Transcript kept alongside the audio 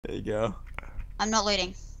There you go. I'm not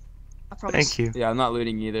looting. I Thank promise. you. Yeah, I'm not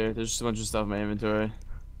looting either. There's just a bunch of stuff in my inventory.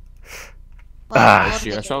 Well, Oh a lot of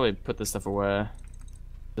shoot, I it. should probably put this stuff away.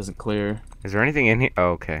 Doesn't clear. Is there anything in here?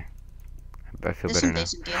 Oh, okay. I feel There's better some now.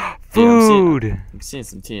 decent gear. Dude, Food! I'm seeing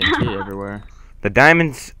some TNT everywhere. The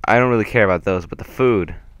diamonds, I don't really care about those, but the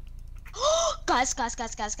food. Guys. Look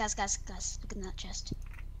in that chest.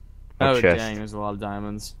 What Oh chest? dang, there's a lot of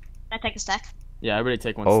diamonds. Can I take a stack? Yeah, everybody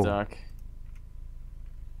take one Oh. stack.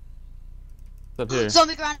 What's up here?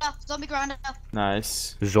 Zombie grinder! Zombie grinder!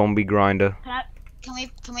 Nice. Zombie grinder. Can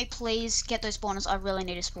we please get those spawners? I really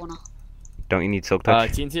need a spawner. Don't you need silk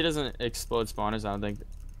touch? TNT doesn't explode spawners, I don't think.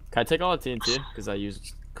 Can I take all the TNT? Because I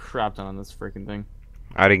used crap ton on this freaking thing.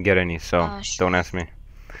 I didn't get any, so Sure. don't ask me.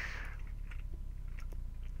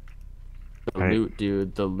 The Alright. loot,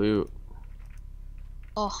 dude, the loot.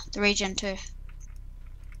 Oh, the regen too.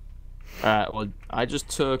 Alright, well, I just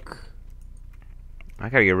took... I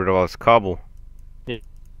gotta get rid of all this cobble. I'm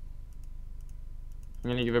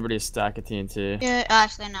gonna give everybody a stack of TNT. Yeah,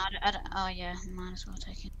 actually no. I don't, oh yeah, might as well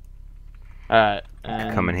take it. Alright,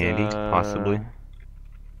 Could come in and, handy, possibly.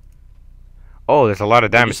 Oh, there's a lot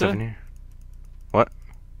of What'd you diamond stuff say? in here. What?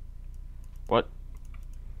 What?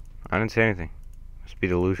 I didn't say anything. Must be Me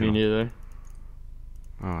delusional. neither.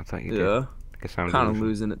 Oh, I thought you did. Yeah. Guess I'm Kind of delusional.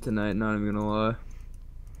 losing it tonight, not even gonna lie.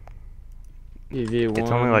 EV1. It's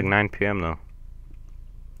only like 9 p.m. though.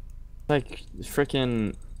 Like,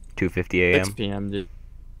 freaking 2:50 6 a.m. p.m.,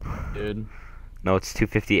 dude. No, it's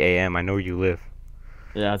 2:50 a.m. I know where you live.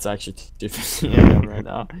 Yeah, it's actually 2:50 a.m. right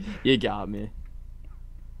now. You got me.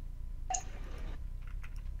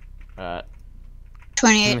 Alright.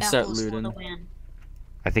 28 gonna start apples for the looting. win.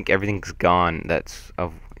 I think everything's gone that's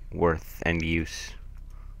of worth and use.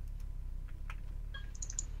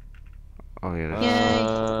 Oh yeah,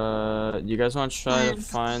 that's Yay. You guys want to try to Mm.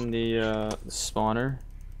 find the spawner?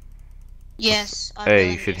 Yes, I Hey, really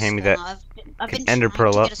you need should a hand me spawner. that I've been ender trying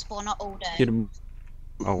pearl to up. get a spawner all day. Get him.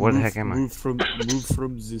 Oh, where the heck am I? Move from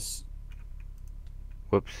this.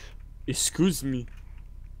 Whoops. Excuse me.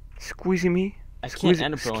 Squeezy me? I Squeeze- can't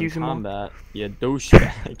ender pearl in excuse me. combat. You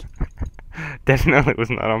douchebag. Definitely was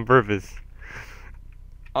not on purpose.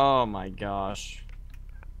 Oh my gosh.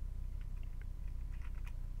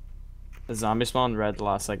 The zombie spawned right at the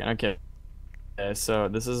last second. Okay. Okay, so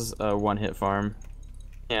this is a one-hit farm.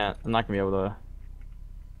 Yeah, I'm not gonna be able to.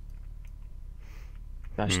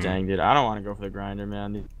 Gosh dang, dude. I don't want to go for the grinder,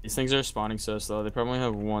 man. These things are spawning so slow. They probably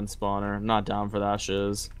have one spawner. I'm not down for that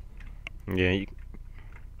shiz. Yeah,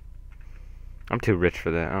 I'm too rich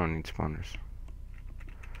for that. I don't need spawners.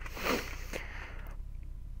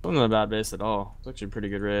 Wasn't a bad base at all. It's actually a pretty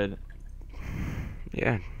good raid.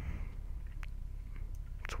 Yeah.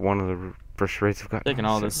 It's one of the first raids I've got. Taking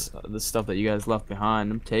all this stuff that you guys left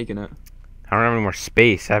behind. I'm taking it. I don't have any more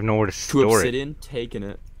space. I have nowhere to To store it. obsidian, taking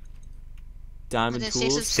it. Diamond There's 6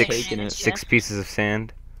 tools, obsidian taking in it. it. 6 pieces of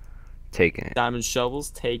sand. Taking it. Diamond shovels,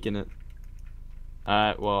 taking it.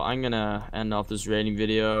 Alright, well, I'm gonna end off this rating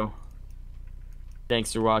video.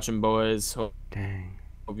 Thanks for watching, boys. Hope Dang.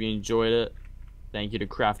 you enjoyed it. Thank you to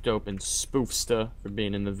CraftDope and Spoofsta for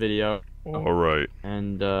being in the video. Alright.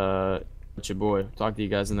 And, that's your boy. Talk to you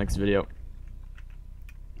guys in the next video.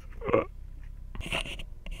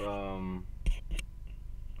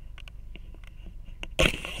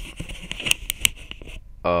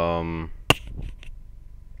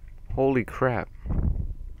 Holy crap.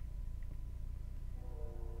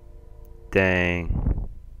 Dang.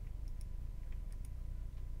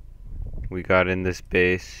 We got in this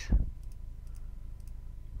base.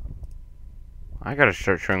 I gotta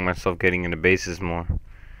start showing myself getting into bases more.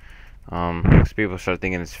 'Cause people start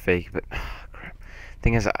thinking it's fake, but crap.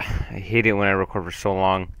 Thing is, I hate it when I record for so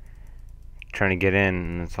long trying to get in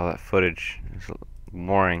and it's all that footage. It's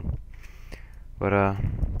boring. But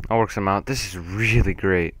I'll work some out. This is really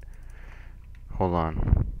great. Hold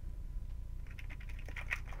on.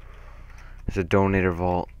 There's a donator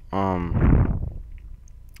vault.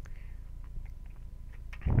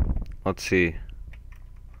 Let's see.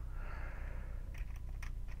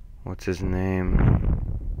 What's his name?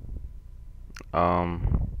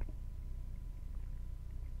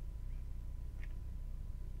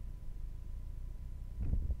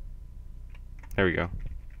 There we go.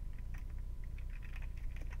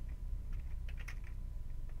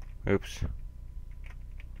 Oops.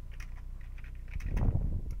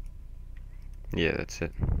 Yeah, that's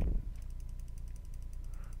it.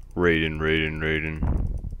 Raiden.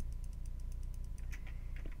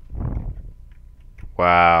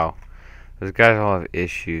 Wow. Those guys all have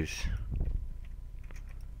issues.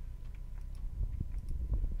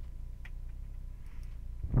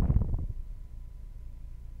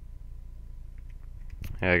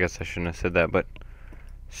 Yeah, I guess I shouldn't have said that, but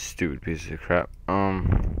stupid piece of crap.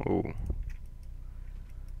 Ooh.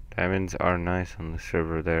 Diamonds are nice on the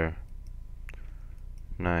server there.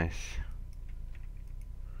 Nice.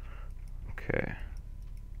 Okay.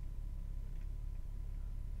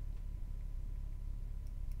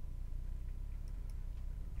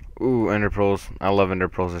 Ooh, ender pearls. I love ender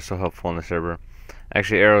pearls. They're so helpful on the server.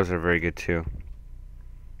 Actually, arrows are very good too.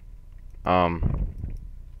 Let's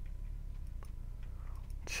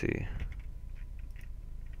see.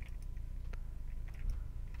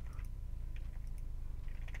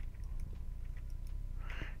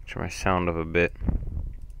 Turn my sound up a bit.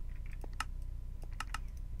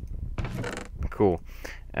 Cool.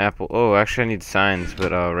 Apple. Oh, actually I need signs,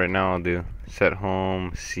 but right now I'll do set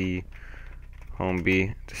home C, home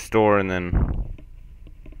B to store, and then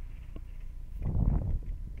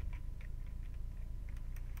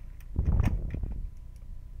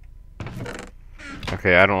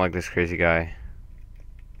okay, I don't like this crazy guy.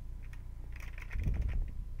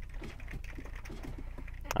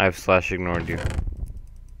 I've slash ignored you.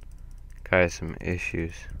 Guy has some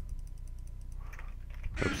issues.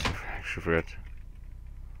 Oops, I actually forgot.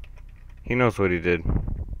 He knows what he did.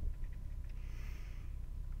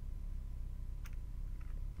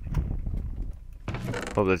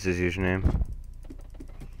 Hope that's his username.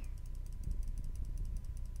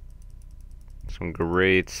 Some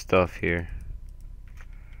great stuff here.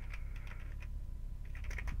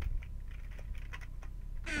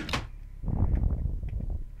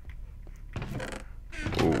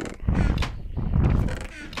 Ooh.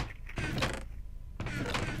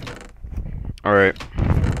 Alright.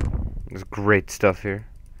 There's great stuff here.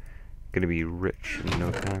 Gonna be rich in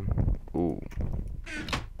no time. Ooh.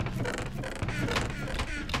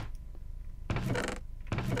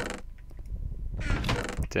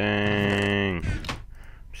 Dang.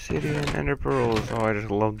 Obsidian, ender pearls. Oh, I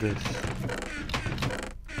just love this.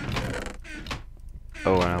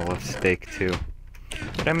 Oh, and I love steak too.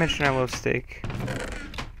 Did I mention I love steak?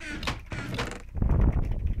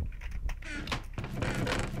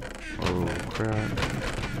 Oh, crap.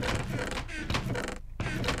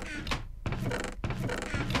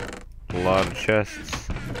 A lot of chests.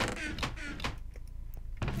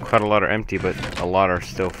 Quite a lot are empty, but a lot are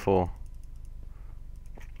still full.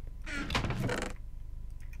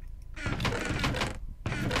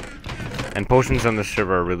 And potions on the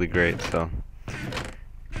server are really great, so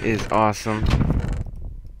it is awesome.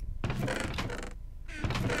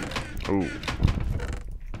 Ooh.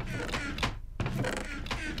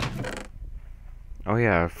 Oh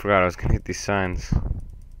yeah, I forgot I was gonna hit these signs.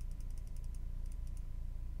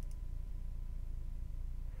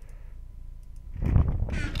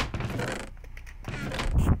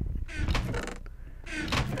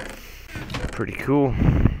 Pretty cool.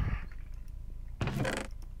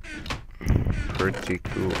 Pretty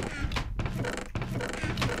cool.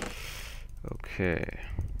 Okay.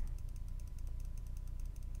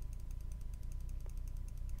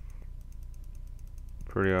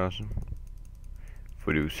 Pretty awesome. If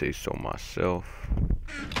I do say so myself.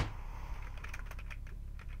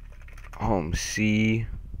 Home C.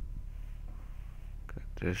 Got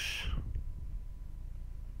this.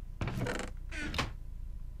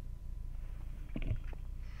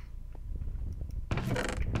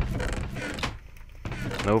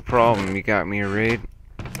 No problem, you got me a raid.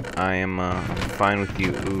 I am I'm fine with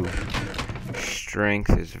you. Ooh.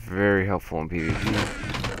 Strength is very helpful in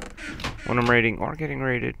PvP. When I'm raiding or getting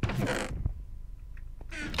raided.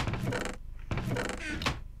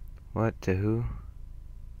 What to who?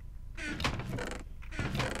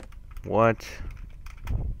 What?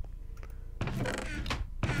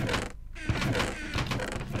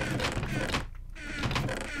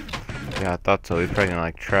 Yeah, I thought so. He's probably gonna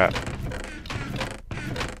like trap.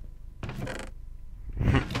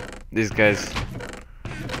 These guys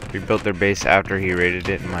rebuilt their base after he raided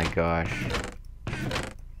it. My gosh.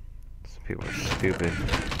 Some people are stupid.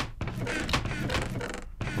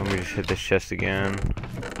 Let me just hit this chest again.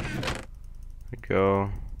 There we go.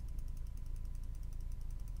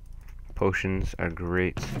 Potions are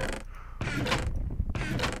great.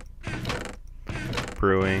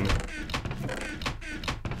 Brewing.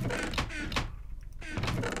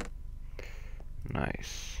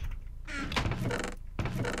 Nice.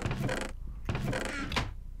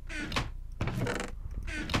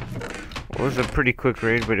 It was a pretty quick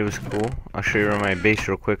raid, but it was cool. I'll show you around my base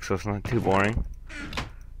real quick so it's not too boring.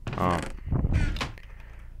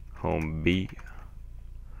 Home B.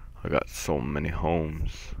 I got so many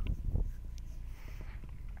homes.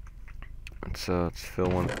 Let's fill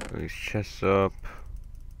one of these chests up.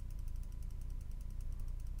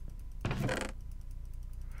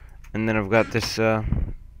 And then I've got this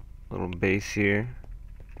little base here.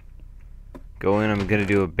 Go in. I'm gonna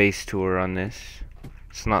do a base tour on this.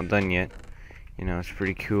 It's not done yet. You know, it's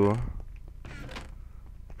pretty cool.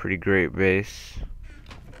 Pretty great base.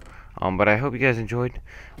 But I hope you guys enjoyed.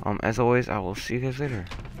 As always, I will see you guys later.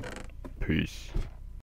 Peace.